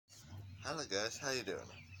Hello guys, how you doing?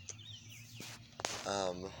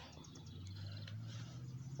 Um,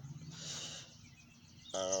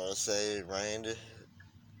 say it rained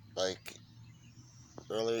like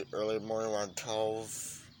early morning around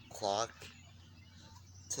 12 o'clock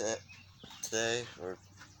today or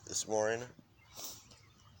this morning.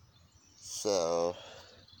 So,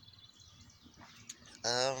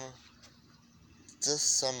 um,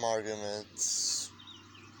 just some arguments.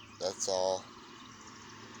 That's all.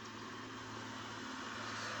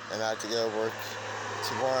 And I have to go work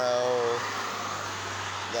tomorrow.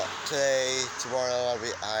 Not today, tomorrow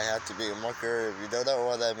I have to be a marker. If you don't know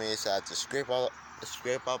what that means, I have to scrape up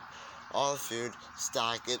all the food,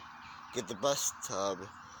 stack it, get the bus tub,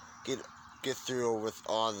 get through with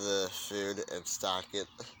all the food and stack it.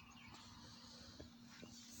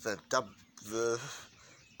 Then dump the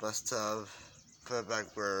bus tub, put it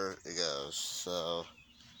back where it goes. So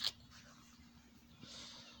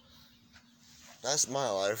that's my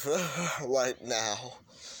life right now.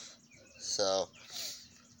 So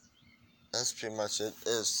that's pretty much it.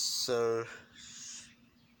 So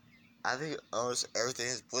I think almost everything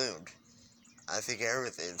is bloomed. I think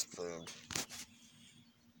everything's bloomed.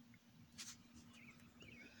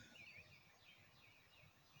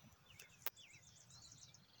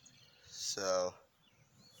 So,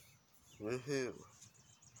 woohoo.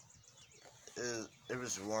 It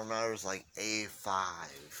was warm out. It was like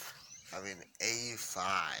A5. I mean, A5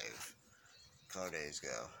 a couple days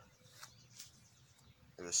ago.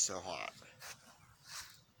 It was so hot.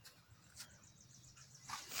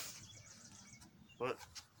 But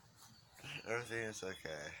everything is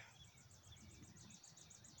okay.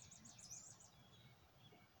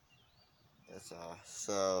 That's all.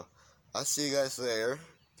 So, I'll see you guys later.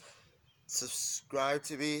 Subscribe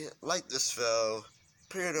to me, like this video,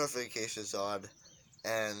 put your notifications on,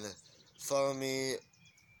 and follow me,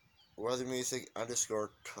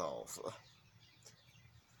 weathermusic_12.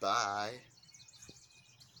 Bye.